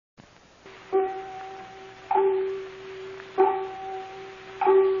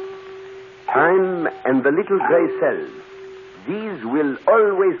crime and the little gray cells. These will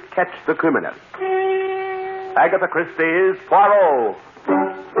always catch the criminal. Agatha Christie's Poirot.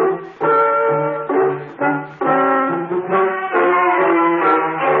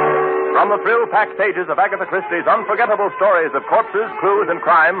 From the thrill-packed pages of Agatha Christie's unforgettable stories of corpses, clues, and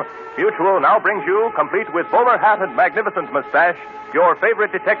crime, Mutual now brings you, complete with bowler hat and magnificent mustache, your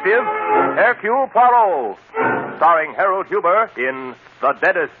favorite detective, Hercule Poirot, starring Harold Huber in The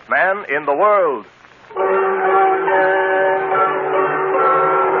Deadest Man in the World.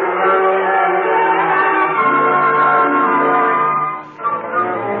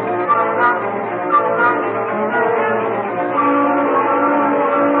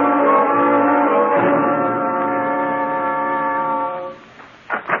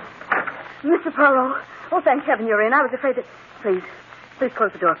 Mr. Poirot. Oh, thank heaven you're in. I was afraid that... Please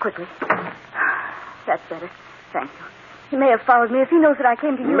close the door quickly. That's better. Thank you. He may have followed me. If he knows that I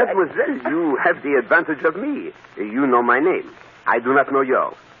came to you... Mademoiselle, you have the advantage of me. You know my name. I do not know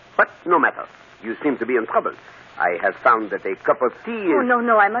yours. But no matter. You seem to be in trouble. I have found that a cup of tea is... Oh,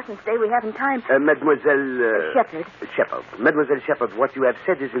 no, I mustn't stay. We haven't time. Mademoiselle... Shepherd. Shepherd. Mademoiselle Shepherd, what you have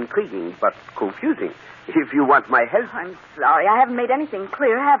said is intriguing, but confusing. If you want my help... I'm sorry. I haven't made anything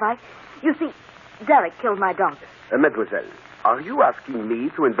clear, have I? You see, Derek killed my dog. Mademoiselle, are you asking me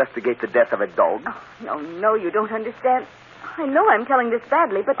to investigate the death of a dog? Oh, no, you don't understand. I know I'm telling this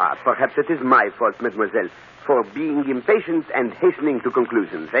badly, but... Perhaps it is my fault, Mademoiselle, for being impatient and hastening to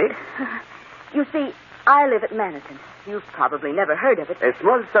conclusions, eh? You see, I live at Manhattan. You've probably never heard of it. A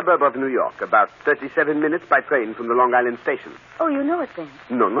small suburb of New York, about 37 minutes by train from the Long Island station. Oh, you know it then?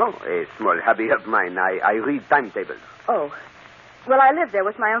 No, a small hobby of mine. I read timetables. Oh. Well, I live there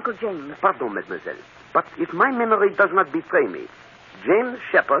with my Uncle James. Pardon, Mademoiselle, but if my memory does not betray me, James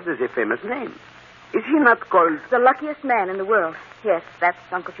Shepherd is a famous name. Is he not called... The luckiest man in the world. Yes, that's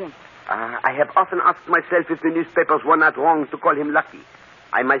Uncle James. I have often asked myself if the newspapers were not wrong to call him lucky.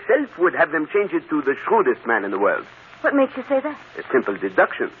 I myself would have them change it to the shrewdest man in the world. What makes you say that? A simple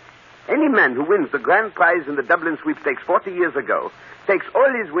deduction. Any man who wins the grand prize in the Dublin sweepstakes 40 years ago takes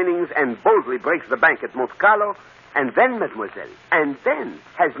all his winnings and boldly breaks the bank at Monte Carlo, and then, Mademoiselle,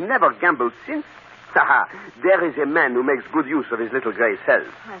 has never gambled since. There is a man who makes good use of his little gray cells.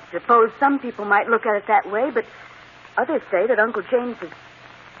 I suppose some people might look at it that way, but others say that Uncle James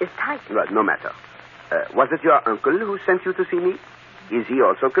is tight. Well, no matter. Was it your uncle who sent you to see me? Is he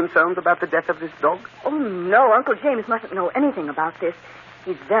also concerned about the death of this dog? Oh, no. Uncle James mustn't know anything about this.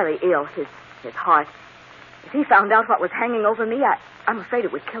 He's very ill. His heart. If he found out what was hanging over me, I'm afraid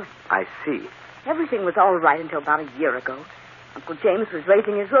it would kill him. I see. Everything was all right until about a year ago. Uncle James was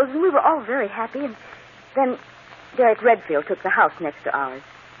raising his roses, and we were all very happy. And then Derek Redfield took the house next to ours.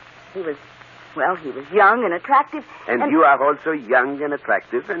 He was young and attractive. And you are also young and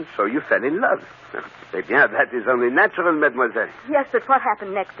attractive, and so you fell in love. Eh bien, that is only natural, Mademoiselle. Yes, but what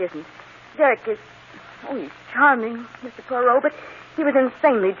happened next isn't. Derek is... Oh, he's charming, Mr. Poirot, but he was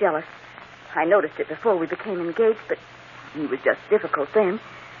insanely jealous. I noticed it before we became engaged, but he was just difficult then.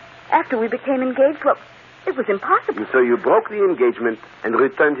 After we became engaged, well, it was impossible. And so you broke the engagement and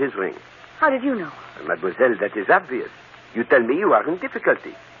returned his ring. How did you know? Mademoiselle, that is obvious. You tell me you are in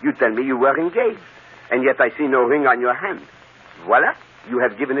difficulty. You tell me you were engaged. And yet I see no ring on your hand. Voila, you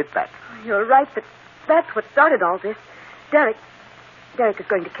have given it back. You're right, but that's what started all this. Derek is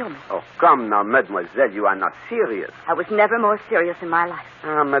going to kill me. Oh, come now, Mademoiselle, you are not serious. I was never more serious in my life.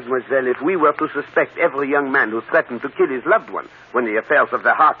 Mademoiselle, if we were to suspect every young man who threatened to kill his loved one when the affairs of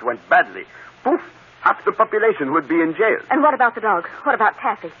the heart went badly, poof, half the population would be in jail. And what about the dog? What about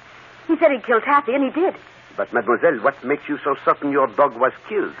Taffy? He said he'd kill Taffy, and he did. But, Mademoiselle, what makes you so certain your dog was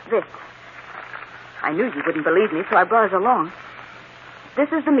killed? This. I knew you wouldn't believe me, so I brought it along.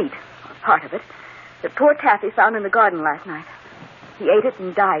 This is the meat, or part of it, that poor Taffy found in the garden last night. He ate it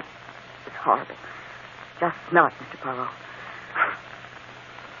and died. It's horrible. Just smell it, Mr. Poirot.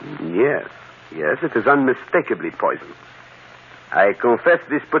 Yes, it is unmistakably poison. I confess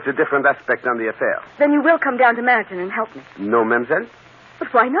this puts a different aspect on the affair. Then you will come down to Manhattan and help me. No, mademoiselle?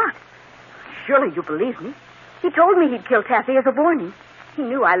 But why not? Surely you believe me. He told me he'd kill Taffy as a warning. He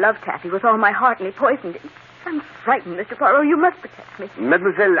knew I loved Taffy with all my heart, and he poisoned him. I'm frightened, Mr. Poirot. You must protect me.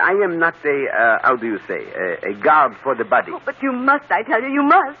 Mademoiselle, I am not a guard for the body. Oh, but you must, I tell you, you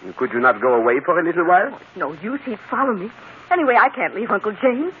must. Could you not go away for a little while? Oh, it's no use. He'd follow me. Anyway, I can't leave Uncle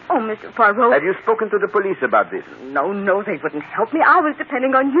James. Oh, Mr. Poirot. Have you spoken to the police about this? No, they wouldn't help me. I was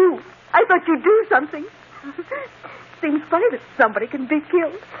depending on you. I thought you'd do something. Seems funny that somebody can be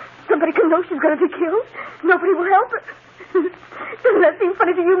killed. Somebody can know she's going to be killed. Nobody will help her. Doesn't that seem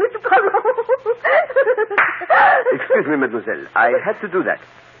funny to you, Mr. Poirot? Excuse me, mademoiselle. I had to do that.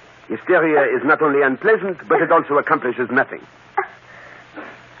 Hysteria is not only unpleasant, but it also accomplishes nothing.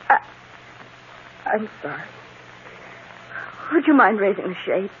 I'm sorry. Would you mind raising the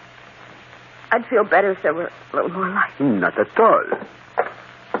shade? I'd feel better if there were a little more light. Not at all.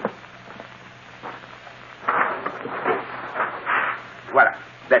 Voilà.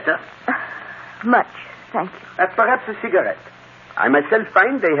 Better? Much, thank you. Perhaps a cigarette. I myself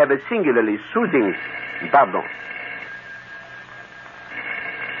find they have a singularly soothing... Pardon.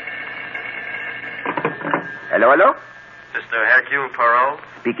 Hello? Mr. Hercule Poirot,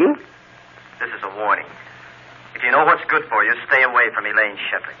 Speaking? this is a warning. If you know what's good for you, stay away from Elaine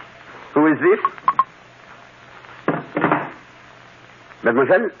Shepherd. Who is this?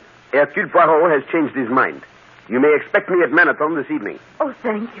 Mademoiselle, Hercule Poirot has changed his mind. You may expect me at Manaton this evening. Oh,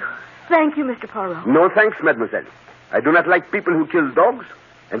 thank you. Thank you, Mr. Poirot. No thanks, mademoiselle. I do not like people who kill dogs,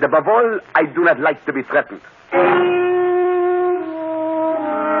 and above all, I do not like to be threatened.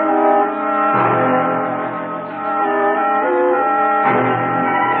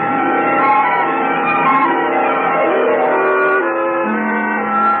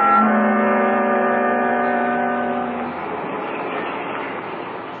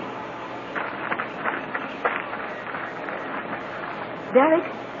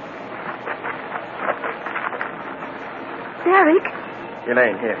 Derek?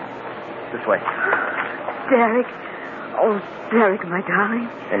 Elaine, here. This way. Derek. Oh, Derek, my darling.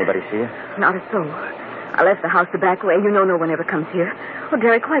 Anybody see you? Not a soul. I left the house the back way. You know no one ever comes here. Oh,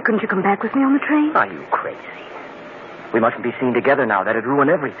 Derek, why couldn't you come back with me on the train? Are you crazy? We mustn't be seen together now. That'd ruin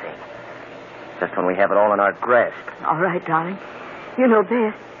everything. Just when we have it all in our grasp. All right, darling. You know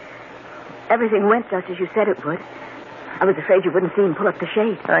best. Everything went just as you said it would. I was afraid you wouldn't see him pull up the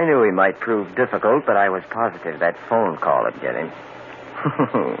shade. I knew he might prove difficult, but I was positive that phone call would get him.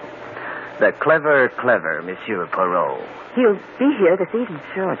 The clever Monsieur Poirot. He'll be here this evening.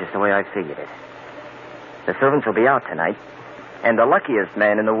 Sure, just the way I figured it. The servants will be out tonight, and the luckiest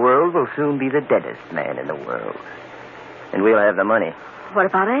man in the world will soon be the deadest man in the world. And we'll have the money. What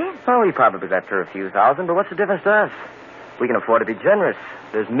about Anne? Oh, he probably got her a few thousand, but what's the difference to us? We can afford to be generous.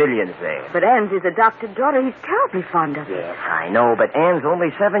 There's millions there. But Anne's his adopted daughter. He's terribly fond of her. Yes, I know, but Anne's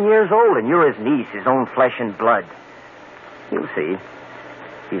only 7 years old, and you're his niece, his own flesh and blood. You'll see.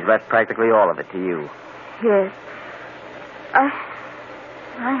 He's left practically all of it to you. Yes.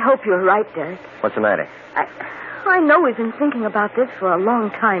 I hope you're right, Derek. What's the matter? I know we've been thinking about this for a long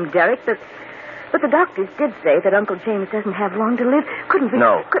time, Derek, but the doctors did say that Uncle James doesn't have long to live. Couldn't we...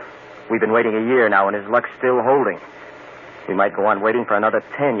 No. We've been waiting a year now, and his luck's still holding. We might go on waiting for another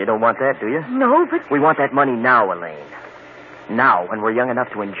 10. You don't want that, do you? No, but... We want that money now, Elaine. Now, when we're young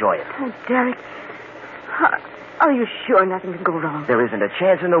enough to enjoy it. Oh, Derek, are you sure nothing can go wrong? There isn't a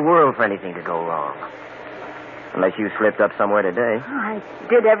chance in the world for anything to go wrong. Unless you slipped up somewhere today. I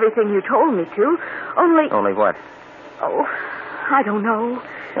did everything you told me to, only... Only what? Oh, I don't know.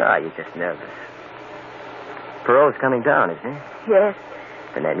 You're just nervous. Perot's coming down, isn't he? Yes.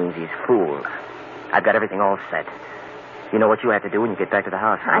 Then that means he's fooled. I've got everything all set. You know what you have to do when you get back to the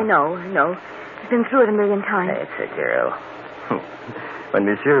house, huh? I know. I've been through it a million times. That's a girl. When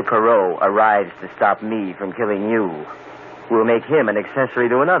Monsieur Poirot arrives to stop me from killing you, we'll make him an accessory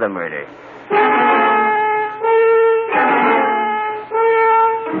to another murder.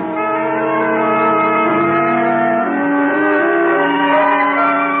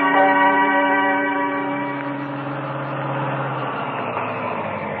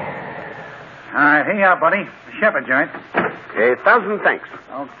 Here, buddy. The Shepherd joint. 1,000 thanks.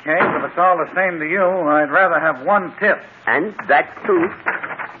 Okay, but it's all the same to you. I'd rather have one tip. And that, too.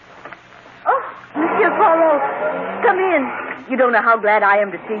 Oh, Monsieur Poirot, come in. You don't know how glad I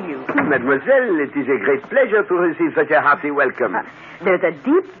am to see you. Mademoiselle, it is a great pleasure to receive such a hearty welcome. There's a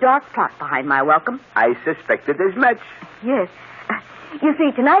deep, dark plot behind my welcome. I suspected as much. Yes. You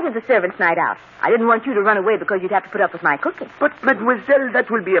see, tonight is the servants' night out. I didn't want you to run away because you'd have to put up with my cooking. But, mademoiselle, that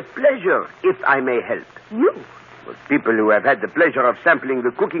will be a pleasure, if I may help. You? Well, people who have had the pleasure of sampling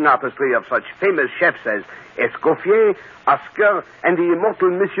the cooking artistry of such famous chefs as Escoffier, Oscar, and the immortal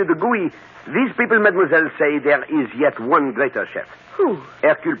Monsieur de Gouy, these people, mademoiselle, say there is yet one greater chef. Who?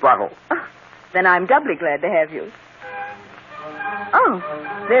 Hercule Poirot. Oh, then I'm doubly glad to have you. Oh,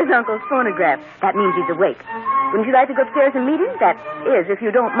 there's Uncle's phonograph. That means he's awake. Wouldn't you like to go upstairs and meet him? That is, if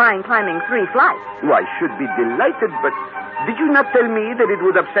you don't mind climbing 3 flights. Oh, I should be delighted, but did you not tell me that it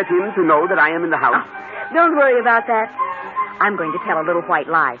would upset him to know that I am in the house? Oh, don't worry about that. I'm going to tell a little white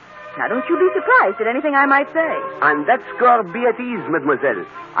lie. Now, don't you be surprised at anything I might say. On that score, be at ease, mademoiselle.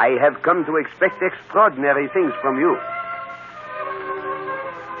 I have come to expect extraordinary things from you.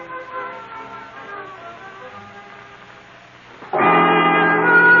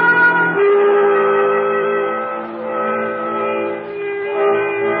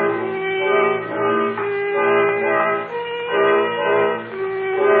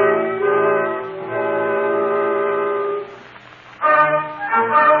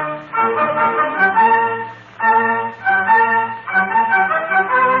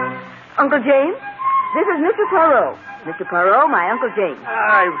 Hello, Mr. Poirot, my Uncle James.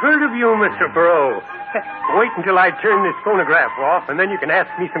 I've heard of you, Mr. Poirot. Wait until I turn this phonograph off, and then you can ask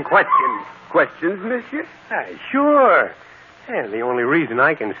me some questions. Questions, monsieur? Sure. And the only reason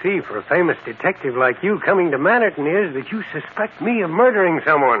I can see for a famous detective like you coming to Manhattan is that you suspect me of murdering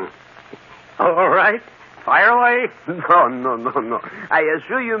someone. All right. Fire away. No. I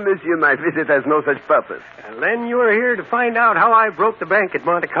assure you, monsieur, my visit has no such purpose. And then you are here to find out how I broke the bank at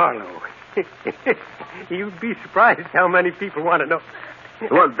Monte Carlo. You'd be surprised how many people want to know.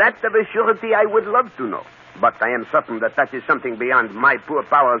 Well, that of a surety I would love to know. But I am certain that is something beyond my poor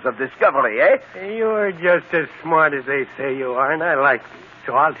powers of discovery, eh? You're just as smart as they say you are, and I like you.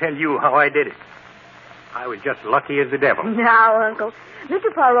 So I'll tell you how I did it. I was just lucky as the devil. Now, Uncle,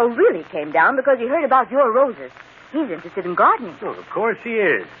 Mr. Poirot really came down because he heard about your roses. He's interested in gardening. Oh, of course he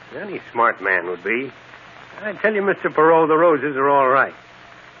is. Any smart man would be. I tell you, Mr. Poirot, the roses are all right.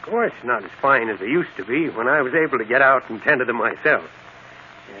 Of course, not as fine as they used to be when I was able to get out and tend to them myself.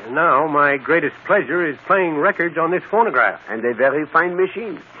 And now my greatest pleasure is playing records on this phonograph. And a very fine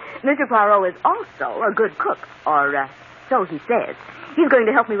machine. Mr. Poirot is also a good cook, or so he says. He's going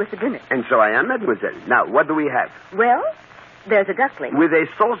to help me with the dinner. And so I am, mademoiselle. Now, what do we have? Well, there's a duckling. With a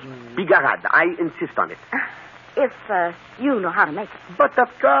sauce bigarade. I insist on it. If you know how to make it. But of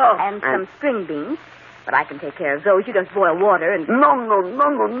course. And some string beans. But I can take care of those. You just boil water and... No.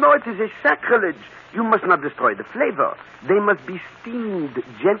 It is a sacrilege. You must not destroy the flavor. They must be steamed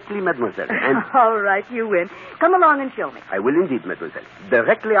gently, mademoiselle. And all right, you win. Come along and show me. I will indeed, mademoiselle.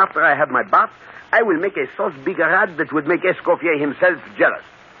 Directly after I have my bath, I will make a sauce bigarade that would make Escoffier himself jealous.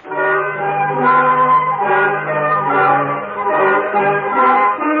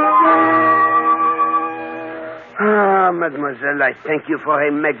 Ah, mademoiselle, I thank you for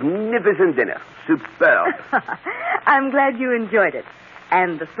a magnificent dinner. Superb. I'm glad you enjoyed it.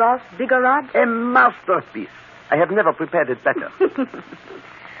 And the sauce bigarade? A masterpiece. I have never prepared it better.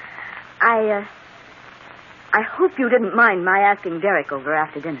 I hope you didn't mind my asking Derek over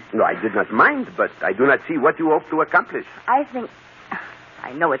after dinner. No, I did not mind, but I do not see what you hope to accomplish.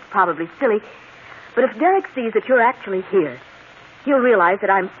 I know it's probably silly, but if Derek sees that you're actually here, he'll realize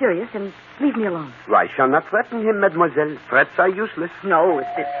that I'm serious and leave me alone. Well, I shall not threaten him, mademoiselle. Threats are useless. No,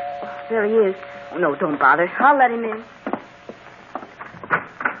 there he is. Oh, no, don't bother. I'll let him in.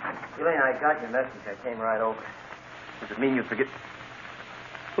 Elaine, I got your message. I came right over. Does it mean you forget...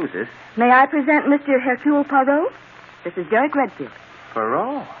 Who's this? May I present Mr. Hercule Poirot? This is Derek Redfield.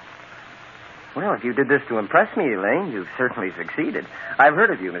 Poirot? Well, if you did this to impress me, Elaine, you've certainly succeeded. I've heard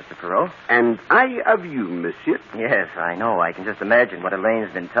of you, Mr. Poirot. And I of you, monsieur. Yes, I know. I can just imagine what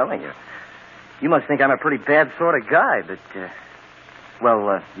Elaine's been telling you. You must think I'm a pretty bad sort of guy, but...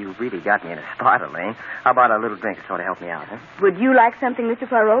 you really got me in a spot, Elaine. How about a little drink to sort of help me out, huh? Would you like something, Mr.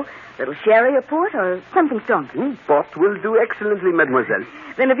 Poirot? Little sherry or port or something strong? Port will do excellently, mademoiselle.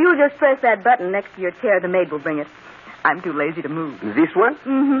 Then if you'll just press that button next to your chair, the maid will bring it. I'm too lazy to move. This one?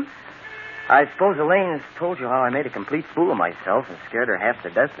 Mm-hmm. I suppose Elaine has told you how I made a complete fool of myself and scared her half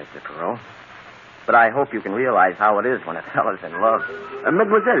to death, Mr. Poirot. But I hope you can realize how it is when a fellow's in love.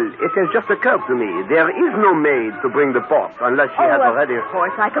 Mademoiselle, it has just occurred to me. There is no maid to bring the port unless she has already... Of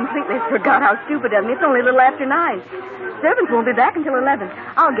course, I completely forgot how stupid of me. It's only a little after 9. Servants won't be back until 11.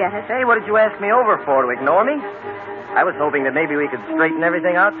 I'll get it. Hey, what did you ask me over for? To ignore me? I was hoping that maybe we could straighten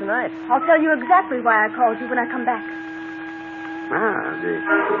everything out tonight. I'll tell you exactly why I called you when I come back. The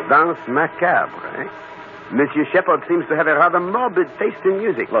danse macabre, eh? Monsieur Shepard seems to have a rather morbid taste in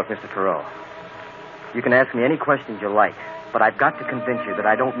music. Look, Mr. Poirot, you can ask me any questions you like, but I've got to convince you that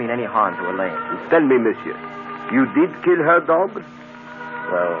I don't mean any harm to Elaine. Tell me, monsieur, you did kill her dog?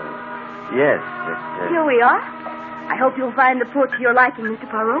 Well, yes, but... Here we are. I hope you'll find the port to your liking, Mr.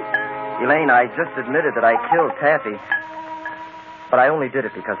 Poirot. Elaine, I just admitted that I killed Taffy, but I only did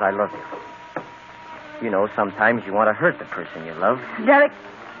it because I love you. You know, sometimes you want to hurt the person you love. Derek,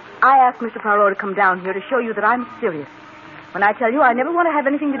 I asked Mr. Poirot to come down here to show you that I'm serious. When I tell you I never want to have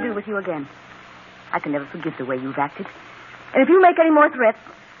anything to do with you again. I can never forgive the way you've acted. And if you make any more threats,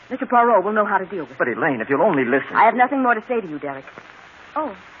 Mr. Poirot will know how to deal with it. But, Elaine, if you'll only listen... I have nothing more to say to you, Derek.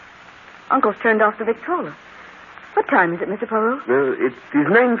 Oh, Uncle's turned off the Victrola. What time is it, Mr. Poirot? It is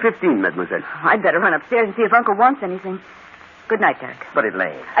 9:15, mademoiselle. I'd better run upstairs and see if Uncle wants anything. Good night, Derek. But,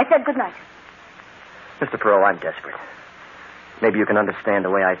 Elaine... I said good night. Mr. Poirot, I'm desperate. Maybe you can understand the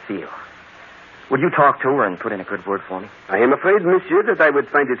way I feel. Would you talk to her and put in a good word for me? I am afraid, monsieur, that I would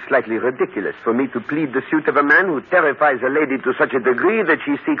find it slightly ridiculous for me to plead the suit of a man who terrifies a lady to such a degree that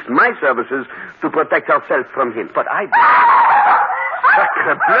she seeks my services to protect herself from him. But I...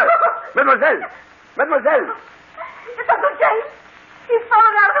 Sacre bleu! Mademoiselle! Mademoiselle! It's Uncle James. He's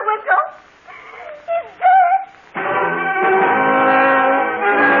fallen out of the window. He's dead.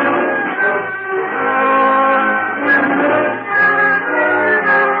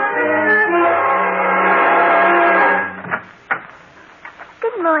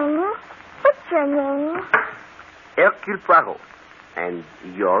 Hercule Poirot. And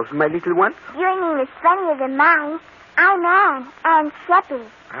yours, my little one? Your name is funnier than mine. I'm Anne Shepard.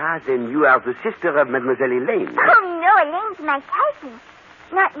 Ah, then you are the sister of Mademoiselle Elaine. Oh, no, Elaine's my cousin.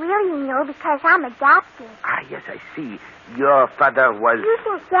 Not really, because I'm adopted. Ah, yes, I see. Your father was... You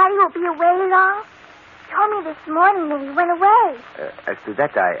think Daddy will be away long? He told me this morning that he went away. As to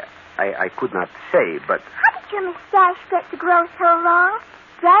that, I could not say, but... How did your mustache get to grow so long?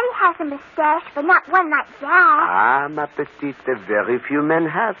 Daddy has a mustache, but not one like that. Ah, ma petite, very few men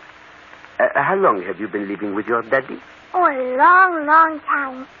have. How long have you been living with your daddy? Oh, a long, long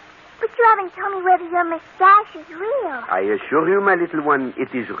time. But you haven't told me whether your mustache is real. I assure you, my little one,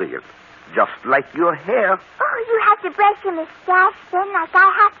 it is real. Just like your hair. Oh, you have to brush your mustache then, like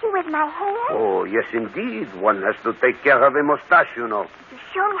I have to with my hair? Oh, yes, indeed. One has to take care of a mustache, you know. Could you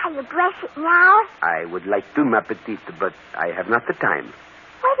show me how you brush it now? I would like to, ma petite, but I have not the time.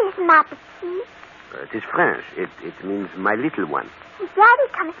 What is ma petite? It is French. It means my little one. When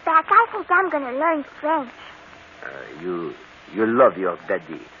Daddy comes back, I think I'm going to learn French. You love your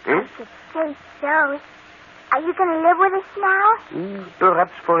daddy, eh? I should say so. Are you going to live with us now?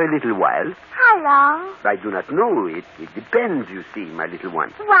 Perhaps for a little while. How long? I do not know. It depends, you see, my little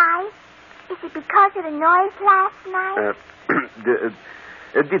one. Why? Is it because of the noise last night?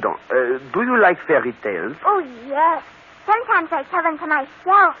 Dis donc, do you like fairy tales? Oh, yes. Sometimes I tell them to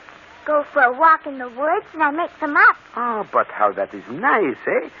myself. Go for a walk in the woods and I make them up. Oh, but how that is nice,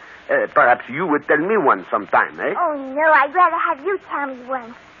 eh? Perhaps you would tell me one sometime, eh? Oh, no, I'd rather have you tell me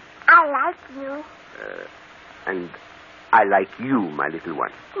one. I like you. And I like you, my little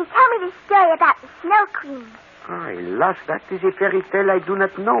one. Can you tell me the story about the Snow Queen? Oh, alas, that is a fairy tale I do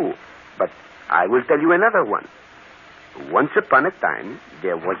not know. But I will tell you another one. Once upon a time,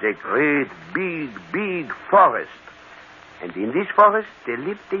 there was a great, big forest. And in this forest, there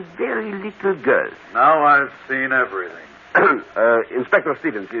lived a very little girl. Now I've seen everything. Inspector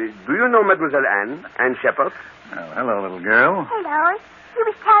Stevens, do you know Mademoiselle Anne Shepard? Oh, hello, little girl. Hello. He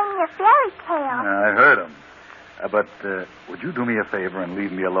was telling me a fairy tale. I heard him. But would you do me a favor and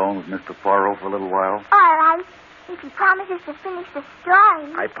leave me alone with Mr. Poirot for a little while? All right. If he promises to finish the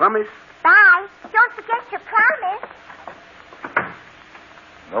story. I promise. Bye. Don't forget your promise.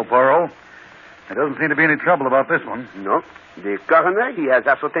 No, Poirot. There doesn't seem to be any trouble about this one. No. The coroner, he has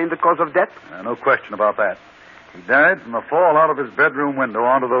ascertained the cause of death? No question about that. He died from a fall out of his bedroom window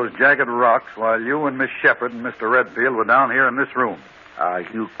onto those jagged rocks while you and Miss Shepard and Mr. Redfield were down here in this room. Are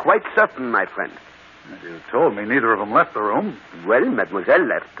you quite certain, my friend? You told me neither of them left the room. Well, Mademoiselle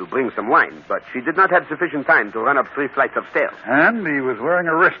left to bring some wine, but she did not have sufficient time to run up 3 flights of stairs. And he was wearing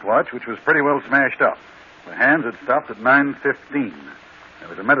a wristwatch, which was pretty well smashed up. The hands had stopped at 9:15. There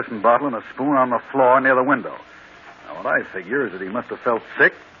was a medicine bottle and a spoon on the floor near the window. Now, what I figure is that he must have felt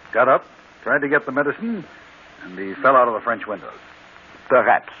sick, got up, tried to get the medicine, and he fell out of the French windows.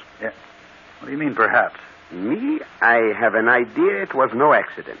 Perhaps. Yeah. What do you mean, perhaps? Me, I have an idea it was no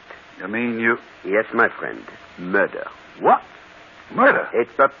accident. You mean you... Yes, my friend. Murder. What? Murder? A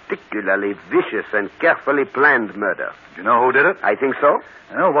particularly vicious and carefully planned murder. Do you know who did it? I think so.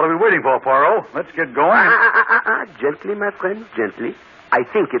 Well, what are we waiting for, Poirot? Let's get going. Gently, my friend, gently. I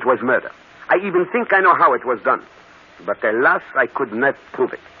think it was murder. I even think I know how it was done. But alas, I could not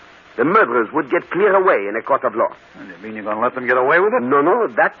prove it. The murderers would get clear away in a court of law. You mean you're going to let them get away with it? No,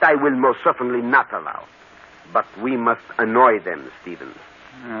 that I will most certainly not allow. But we must annoy them, Stevens.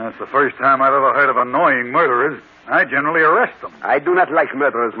 That's the first time I've ever heard of annoying murderers. I generally arrest them. I do not like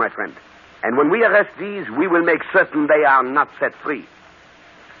murderers, my friend. And when we arrest these, we will make certain they are not set free.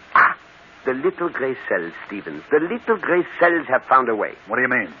 Ah, the little gray cells, Stevens. The little gray cells have found a way. What do you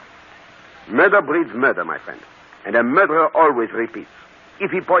mean? Murder breeds murder, my friend. And a murderer always repeats.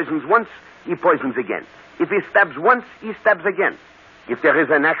 If he poisons once, he poisons again. If he stabs once, he stabs again. If there is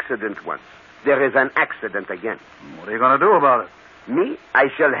an accident once, there is an accident again. What are you going to do about it? Me, I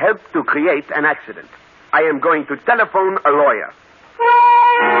shall help to create an accident. I am going to telephone a lawyer.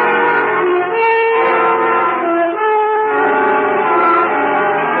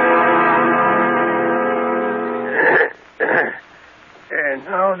 And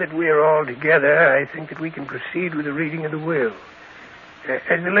now that we're all together, I think that we can proceed with the reading of the will.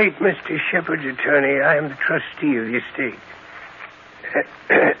 As the late Mr. Shepard's attorney, I am the trustee of the estate.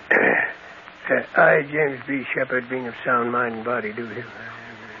 I, James B. Shepard, being of sound mind and body, do him.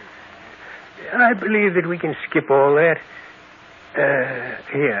 I believe that we can skip all that.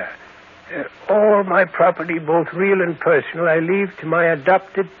 Here. All my property, both real and personal, I leave to my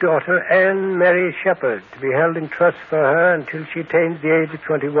adopted daughter, Anne Mary Shepard, to be held in trust for her until she attains the age of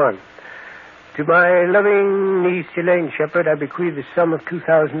 21. To my loving niece, Elaine Shepard, I bequeath the sum of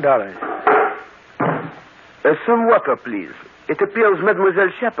 $2,000. Some water, please. It appears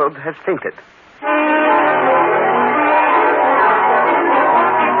Mademoiselle Shepherd has fainted.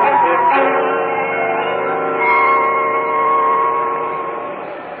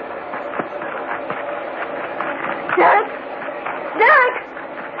 Derek! Derek!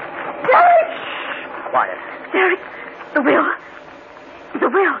 Derek! Quiet. Derek, the will. The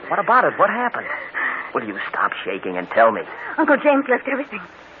will. What about it? What happened? Will you stop shaking and tell me? Uncle James left everything.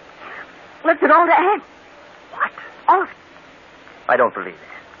 Left it all to Anne. What? All of it. I don't believe it.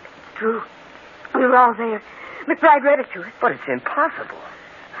 It's true. We were all there. McBride read it to us. But it's impossible.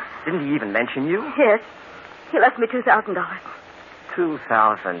 Didn't he even mention you? Yes. He left me $2,000.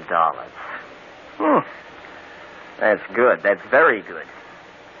 $2,000. That's good. That's very good.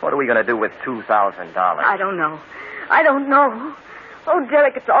 What are we going to do with $2,000? I don't know. I don't know. Oh,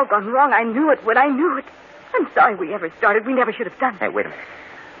 Derek, it's all gone wrong. I knew it when I knew it. I'm sorry we ever started. We never should have done it. Hey, wait a minute.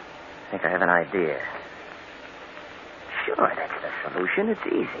 I think I have an idea. Sure, that's the solution. It's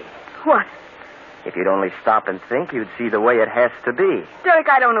easy. What? If you'd only stop and think, you'd see the way it has to be. Derek,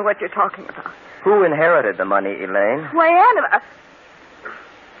 I don't know what you're talking about. Who inherited the money, Elaine? Why, Anne...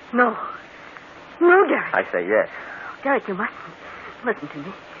 No. No, Derek. I say yes. Derek, you mustn't. Listen to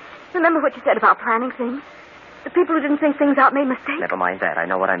me. Remember what you said about planning things? The people who didn't think things out made mistakes. Never mind that. I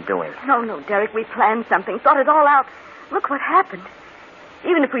know what I'm doing. No, Derek, we planned something, thought it all out. Look what happened.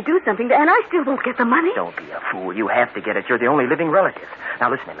 Even if we do something to Anne, I still won't get the money. Don't be a fool. You have to get it. You're the only living relative.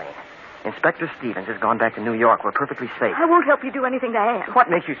 Now, listen, Elaine. Inspector Stevens has gone back to New York. We're perfectly safe. I won't help you do anything to Anne. What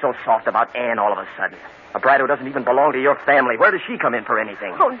makes you so soft about Anne all of a sudden? A bride who doesn't even belong to your family. Where does she come in for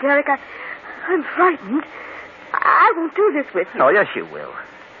anything? Oh, Derek, I'm frightened. I won't do this with you. Oh, yes, you will.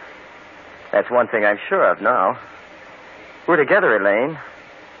 That's one thing I'm sure of now. We're together, Elaine.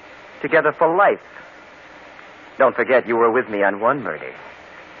 Together for life. Don't forget you were with me on one murder.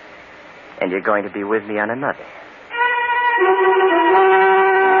 And you're going to be with me on another.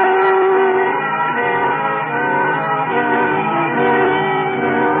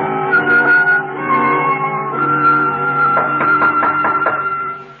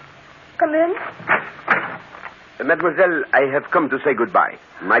 Come in. Mademoiselle, I have come to say goodbye.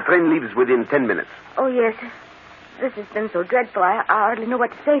 My train leaves within 10 minutes. Oh, yes. This has been so dreadful. I hardly know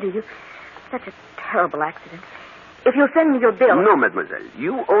what to say to you. Such a terrible accident. If you'll send me your bill... No, mademoiselle.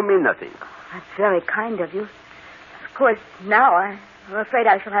 You owe me nothing. That's very kind of you. Of course, now I'm afraid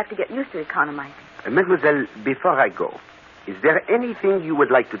I shall have to get used to economizing. Mademoiselle, before I go, is there anything you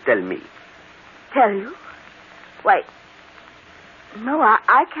would like to tell me? Tell you? Why, no,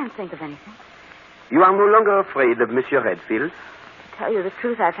 I can't think of anything. You are no longer afraid of Monsieur Redfield? To tell you the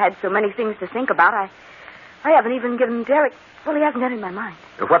truth, I've had so many things to think about. I haven't even given Derek... Well, he hasn't entered my mind.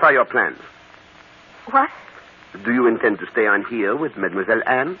 What are your plans? What? Do you intend to stay on here with Mademoiselle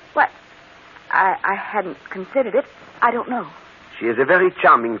Anne? What? I hadn't considered it. I don't know. She is a very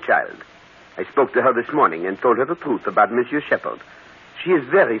charming child. I spoke to her this morning and told her the truth about Monsieur Shepherd. She is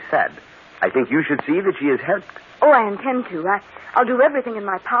very sad. I think you should see that she is helped. Oh, I intend to. I'll do everything in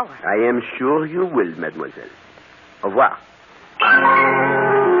my power. I am sure you will, mademoiselle. Au revoir.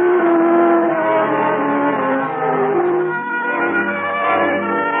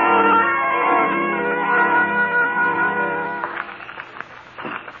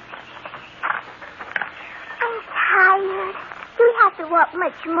 Walk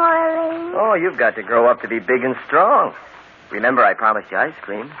much more, Elaine. Oh, you've got to grow up to be big and strong. Remember, I promised you ice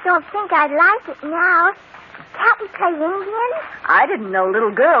cream. Don't think I'd like it now. Can't we play Indian? I didn't know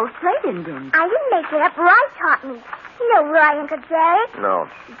little girls played Indian. I didn't make it up. Roy taught me. You know Roy, Uncle Jerry? No.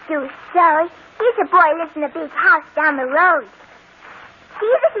 Do so. He's a boy who lives in a big house down the road.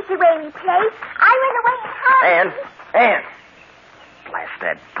 See, this is the way we play. I run away and hide. Anne! Blast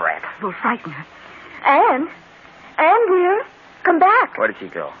that brat. We'll frighten her. Anne, dear. Come back. Where did she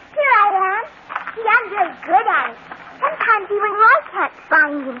go? Here I am. See, I'm very good at it. Sometimes even Roy can't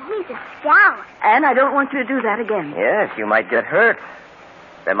find him. He's a scout. Anne, I don't want you to do that again. Yes, you might get hurt.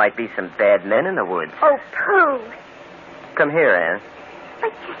 There might be some bad men in the woods. Oh, pooh. Come here, Anne.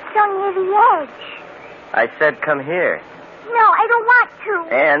 But you're so near the edge. I said come here. No, I don't want to.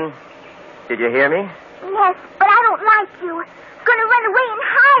 Anne, did you hear me? Yes, but I don't like you. Gonna run away and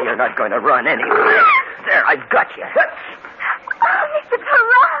hide. You're not going to run anywhere. There, I've got you. Oh, Mr.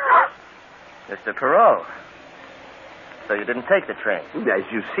 Poirot. Mr. Poirot. So you didn't take the train? As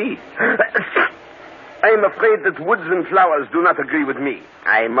you see. I am afraid that woods and flowers do not agree with me.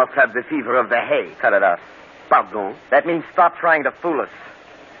 I must have the fever of the hay. Cut it out. Pardon? That means stop trying to fool us.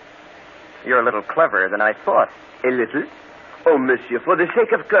 You're a little cleverer than I thought. A little? Oh, monsieur, for the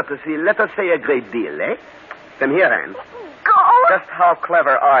sake of courtesy, let us say a great deal, eh? Come here, Anne. Go Just how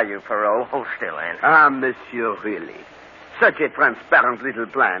clever are you, Poirot? Hold still, Anne. Ah, monsieur, really. Such a transparent little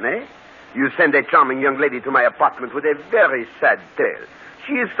plan, eh? You send a charming young lady to my apartment with a very sad tale.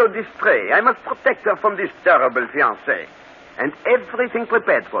 She is so distressed. I must protect her from this terrible fiancé. And everything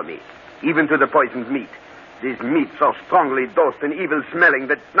prepared for me, even to the poisoned meat. This meat so strongly dosed and evil-smelling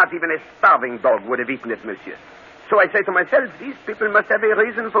that not even a starving dog would have eaten it, monsieur. So I say to myself, these people must have a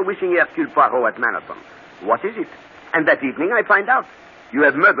reason for wishing Hercule Poirot at Manhattan. What is it? And that evening I find out. You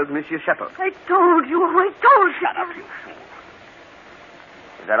have murdered Monsieur Shepherd. I told you. Shut up, you fool.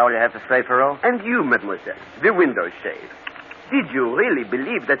 Is that all you have to say, Poirot? And you, mademoiselle, the window shade. Did you really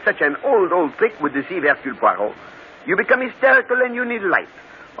believe that such an old trick would deceive Hercule Poirot? You become hysterical and you need light.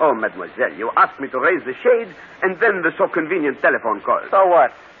 Oh, mademoiselle, you asked me to raise the shade and then the so convenient telephone call. So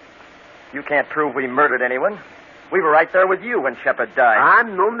what? You can't prove we murdered anyone. We were right there with you when Shepherd died. Ah,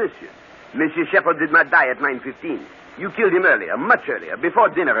 no, monsieur. Monsieur Shepherd did not die at 9:15. You killed him earlier, much earlier, before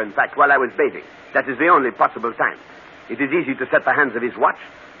dinner, in fact, while I was bathing. That is the only possible time. It is easy to set the hands of his watch.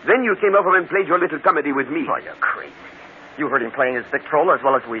 Then you came over and played your little comedy with me. Oh, you're crazy. You heard him playing his Victrola as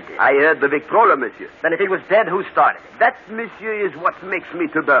well as we did. I heard the Victrola, monsieur. Then if he was dead, who started it? That, monsieur, is what makes me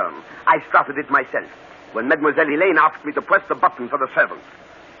to burn. I started it myself, when Mademoiselle Elaine asked me to press the button for the servants.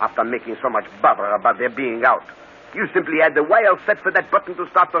 After making so much bother about their being out, you simply had the wire set for that button to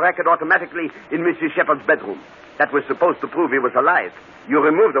start the racket automatically in Monsieur Shepherd's bedroom. That was supposed to prove he was alive. You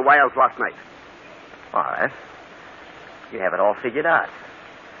removed the wires last night. All right. You have it all figured out.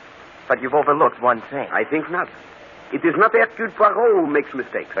 But you've overlooked one thing. I think not. It is not Hercule Poirot who makes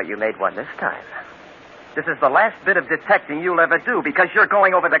mistakes. But you made one this time. This is the last bit of detecting you'll ever do because you're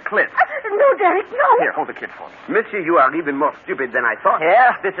going over the cliff. No, Derek, no. Here, hold the kid for me. Monsieur, you are even more stupid than I thought.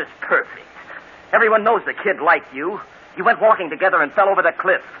 Yeah, this is perfect. Everyone knows the kid liked you. You went walking together and fell over the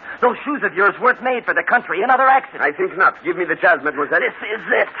cliff. Those shoes of yours weren't made for the country. Another accident. I think not. Give me the child, mademoiselle. This is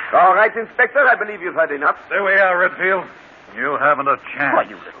it. All right, Inspector. I believe you've heard enough. There we are, Redfield. You haven't a chance. Why,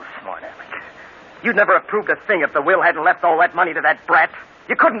 you little smart aleck. You'd never have proved a thing if the will hadn't left all that money to that brat.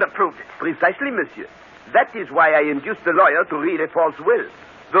 You couldn't have proved it. Precisely, monsieur. That is why I induced the lawyer to read a false will.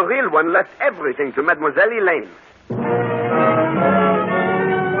 The real one left everything to Mademoiselle Elaine.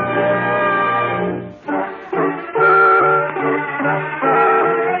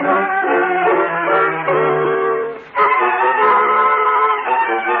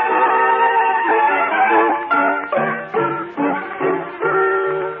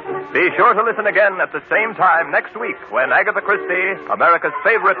 Be sure to listen again at the same time next week when Agatha Christie, America's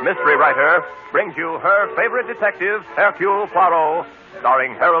favorite mystery writer, brings you her favorite detective, Hercule Poirot,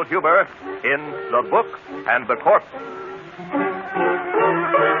 starring Harold Huber in The Book and the Corpse.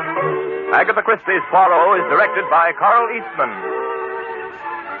 Agatha Christie's Poirot is directed by Carl Eastman.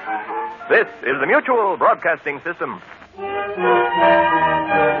 This is the Mutual Broadcasting System.